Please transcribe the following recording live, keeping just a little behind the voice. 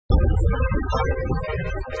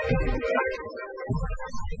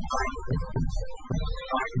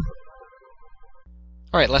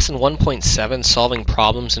Alright, lesson 1.7, solving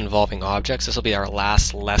problems involving objects. This will be our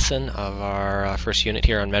last lesson of our first unit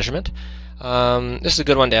here on measurement. This is a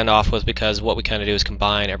good one to end off with because what we kind of do is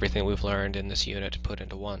combine everything we've learned in this unit and put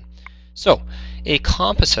into one. So, a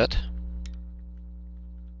composite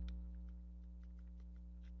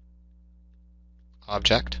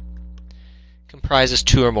object comprises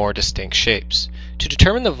two or more distinct shapes. To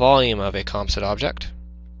determine the volume of a composite object,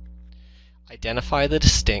 identify the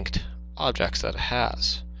distinct objects that it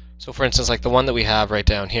has. So for instance, like the one that we have right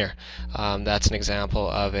down here, that's an example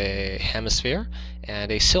of a hemisphere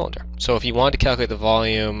and a cylinder. So if you wanted to calculate the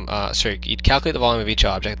volume, you'd calculate the volume of each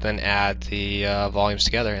object, then add the volumes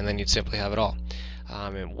together, and then you'd simply have it all.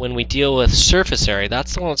 When we deal with surface area,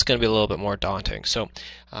 that's the one that's going to be a little bit more daunting. So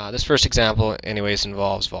this first example anyways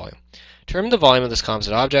involves volume. Determine the volume of this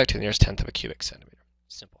composite object to the nearest tenth of a cubic centimeter.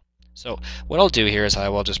 Simple. So what I'll do here is I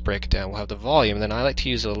will just break it down. We'll have the volume, and then I like to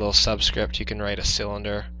use a little subscript. You can write a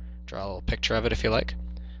cylinder, draw a little picture of it if you like.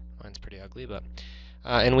 Mine's pretty ugly, but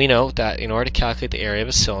and we know that in order to calculate the area of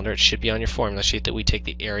a cylinder, it should be on your formula sheet that we take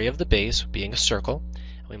the area of the base, being a circle,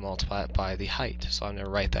 and we multiply it by the height. So I'm going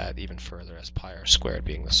to write that even further as pi r squared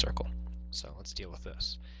being the circle. So let's deal with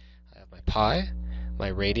this. I have my pi, my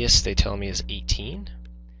radius they tell me is 18,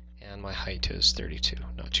 and my height is 32.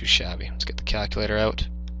 Not too shabby. Let's get the calculator out.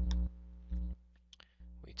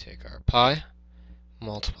 Take our pi,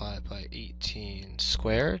 multiply it by 18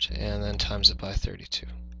 squared, and then times it by 32.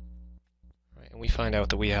 Right, and we find out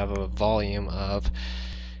that we have a volume of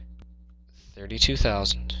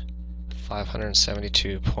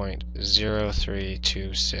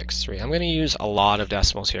 32,572.03263. I'm going to use a lot of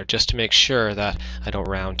decimals here just to make sure that I don't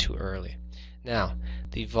round too early. Now,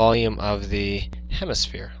 the volume of the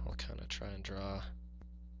hemisphere. I'll kind of try and draw.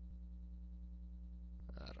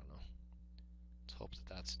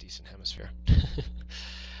 That's a decent hemisphere.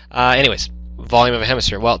 Anyways, volume of a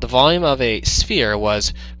hemisphere. Well, the volume of a sphere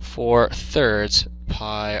was 4/3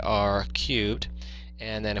 pi r cubed,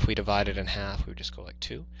 and then if we divide it in half, we would just go like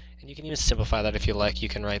 2. And you can even simplify that if you like. You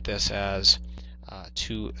can write this as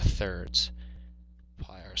 2/3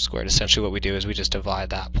 pi r squared. Essentially what we do is we just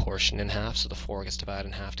divide that portion in half, so the 4 gets divided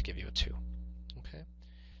in half to give you a 2. Okay.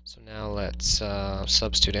 So now let's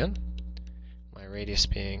substitute in my radius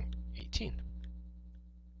being 18.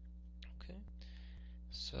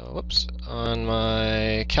 So, whoops, on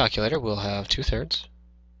my calculator we'll have 2/3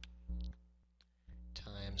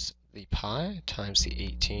 times the pi times the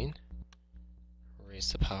 18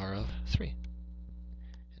 raised to the power of 3.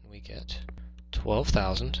 And we get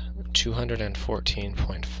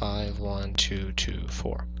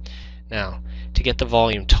 12,214.51224. Now, to get the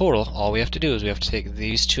volume total, all we have to do is we have to take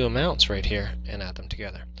these two amounts right here and add them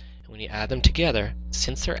together. And when you add them together,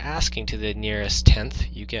 since they're asking to the nearest tenth,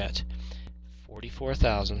 you get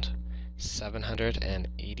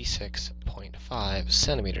 44,786.5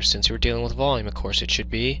 centimeters. Since we're dealing with volume, of course, it should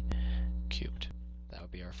be cubed. That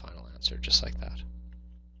would be our final answer, just like that.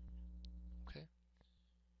 Okay.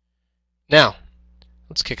 Now,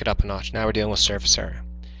 let's kick it up a notch. Now we're dealing with surface area.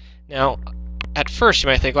 Now, at first you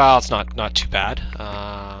might think, well, it's not too bad.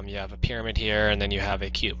 You have a pyramid here, and then you have a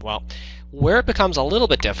cube. Well, where it becomes a little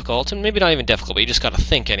bit difficult, and maybe not even difficult, but you just got to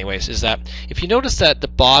think anyways, is that if you notice that the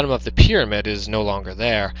bottom of the pyramid is no longer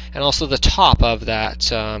there, and also the top of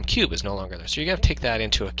that cube is no longer there. So you got to take that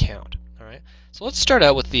into account. All right. So let's start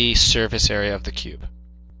out with the surface area of the cube.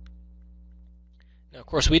 Now, of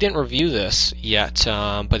course, we didn't review this yet,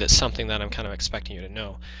 but it's something that I'm kind of expecting you to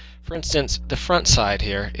know. For instance, the front side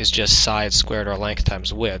here is just side squared or length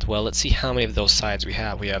times width. Well, let's see how many of those sides we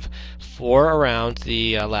have. We have 4 around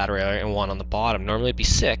the lateral area and 1 on the bottom. Normally it'd be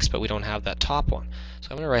 6, but we don't have that top one. So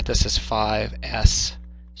I'm going to write this as 5s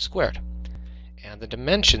squared. And the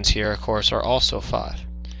dimensions here, of course, are also 5.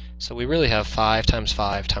 So we really have 5 times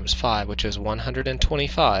 5 times 5, which is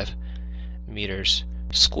 125 meters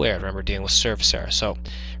squared. Remember, dealing with surface area. So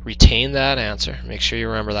retain that answer. Make sure you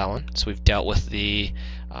remember that one. So we've dealt with the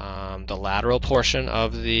lateral portion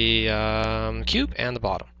of the cube and the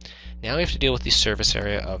bottom. Now we have to deal with the surface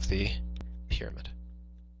area of the pyramid.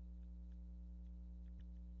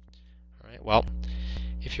 All right. Well,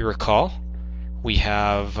 if you recall, we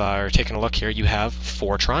have, or taking a look here, you have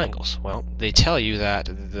 4 triangles. Well, they tell you that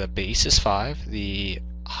the base is 5, the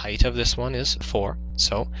height of this one is 4,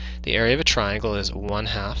 so the area of a triangle is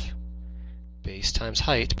 1/2 base times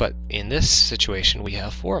height, but in this situation we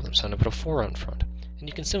have 4 of them, so I'm going to put a 4 in front. And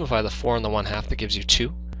you can simplify the 4 and the 1/2, that gives you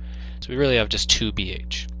 2. So we really have just 2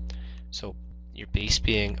 BH. So your base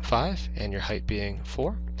being 5 and your height being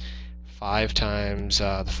 4, 5 times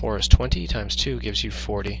the 4 is 20 times 2 gives you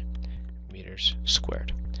 40 meters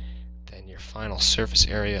squared. Then your final surface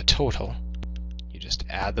area total, you just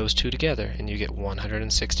add those two together and you get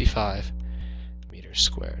 165 meters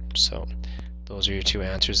squared. So those are your two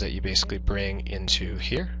answers that you basically bring into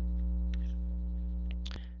here.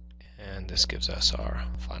 And this gives us our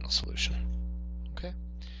final solution. Okay?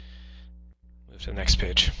 Move to the next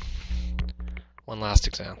page. One last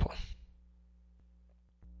example.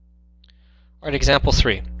 Alright, example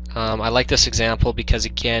 3. I like this example because,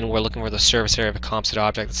 again, we're looking for the surface area of a composite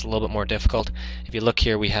object. It's a little bit more difficult. If you look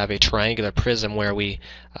here, we have a triangular prism where we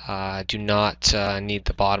do not need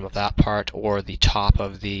the bottom of that part or the top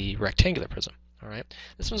of the rectangular prism. Alright,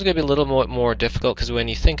 this one's going to be a little more difficult because when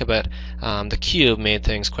you think about the cube made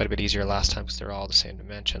things quite a bit easier last time because they're all the same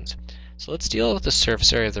dimensions. So let's deal with the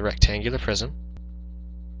surface area of the rectangular prism.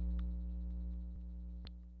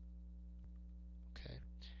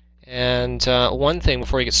 And one thing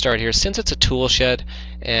before you get started here, since it's a tool shed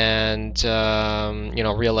and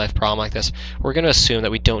real life problem like this, we're going to assume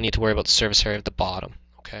that we don't need to worry about the surface area of the bottom.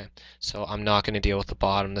 Okay, so I'm not going to deal with the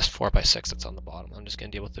bottom, this 4x6 that's on the bottom. I'm just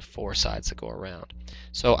going to deal with the 4 sides that go around.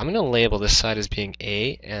 So I'm going to label this side as being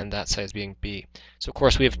A and that side as being B. So of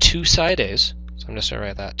course we have 2 side A's, so I'm just going to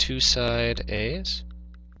write that 2 side A's,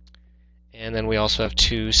 and then we also have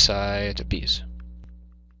 2 side B's.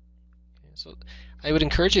 Okay, so I would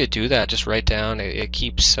encourage you to do that. Just write down. It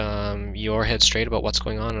keeps your head straight about what's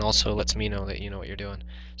going on and also lets me know that you know what you're doing.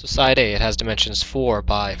 So side A, it has dimensions 4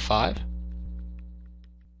 by 5.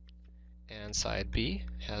 And side B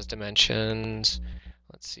has dimensions,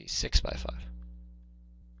 let's see, 6 by 5.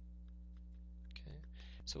 Okay.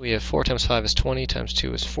 So we have 4 times 5 is 20, times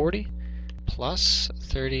 2 is 40, plus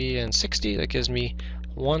 30 and 60. That gives me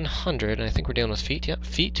 100, and I think we're dealing with feet. Yep,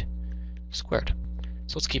 feet squared.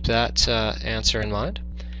 So let's keep that answer in mind.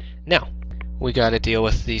 Now, we got to deal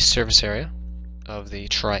with the surface area of the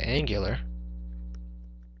triangular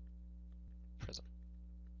prism.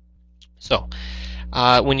 So,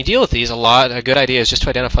 when you deal with these, a good idea is just to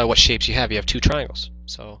identify what shapes you have. You have 2 triangles.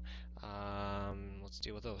 So, let's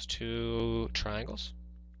deal with those 2 triangles.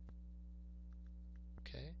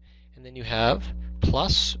 Okay, and then you have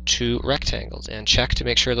plus 2 rectangles, and check to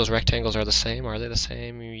make sure those rectangles are the same. Are they the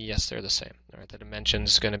same? Yes, they're the same. All right, the dimension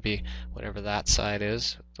is going to be whatever that side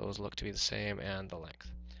is. Those look to be the same, and the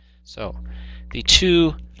length. So the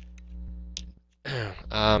 2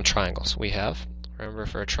 triangles we have, remember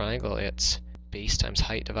for a triangle it's base times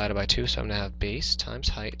height divided by 2, so I'm going to have base times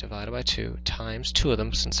height divided by 2 times 2 of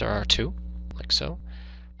them since there are 2, like so,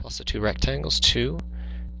 plus the 2 rectangles, 2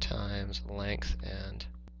 times length and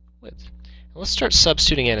width. Let's start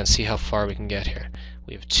substituting in and see how far we can get here.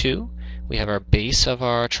 We have 2. We have our base of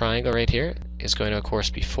our triangle right here is going to, of course,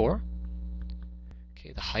 be 4.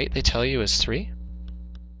 Okay, the height they tell you is 3.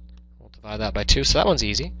 We'll divide that by 2, so that one's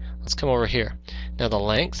easy. Let's come over here. Now the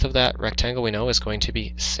length of that rectangle we know is going to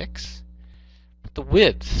be 6. But the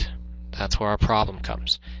width, that's where our problem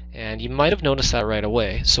comes. And you might have noticed that right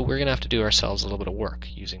away, so we're going to have to do ourselves a little bit of work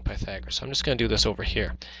using Pythagoras. So I'm just going to do this over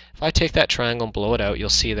here. If I take that triangle and blow it out, you'll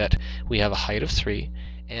see that we have a height of 3,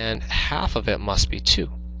 and half of it must be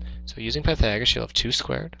 2. So using Pythagoras, you'll have 2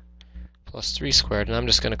 squared plus 3 squared, and I'm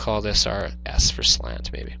just going to call this our S for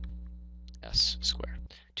slant, maybe. S squared.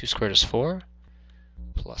 2 squared is 4,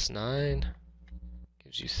 plus 9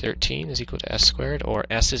 gives you 13 is equal to S squared, or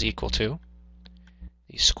S is equal to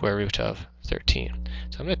the square root of 13.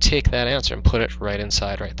 So I'm going to take that answer and put it right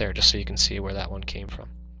inside right there just so you can see where that one came from.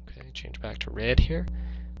 Okay, change back to red here.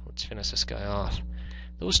 Let's finish this guy off.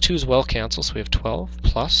 Those 2's well cancel, so we have 12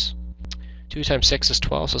 plus 2 times 6 is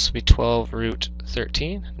 12, so this will be 12 root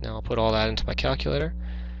 13. Now I'll put all that into my calculator.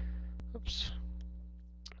 Oops.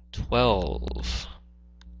 12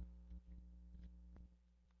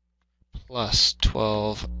 plus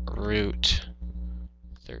 12 root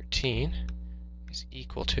 13 is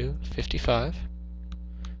equal to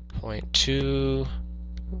 55.2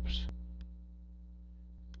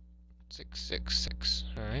 666.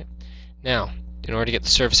 Alright. Now, in order to get the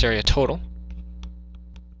surface area total,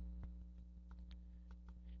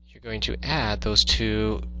 you're going to add those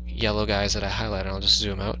 2 yellow guys that I highlighted. I'll just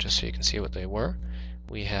zoom out just so you can see what they were.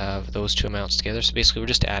 We have those 2 amounts together, so basically we're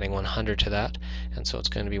just adding 100 to that, and so it's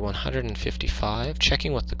going to be 155.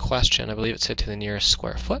 Checking with the question, I believe it said to the nearest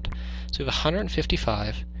square foot, so we have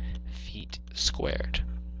 155 feet squared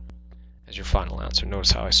as your final answer.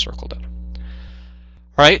 Notice how I circled it.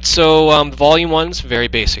 Alright, so the volume one's very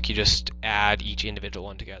basic. You just add each individual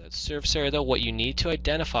one together. The surface area, though, what you need to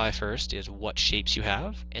identify first is what shapes you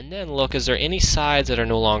have, and then look, is there any sides that are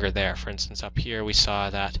no longer there? For instance, up here we saw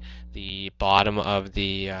that the bottom of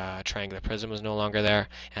the triangular prism was no longer there,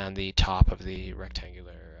 and the top of the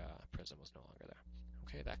rectangular prism was no longer there.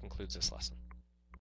 Okay, that concludes this lesson.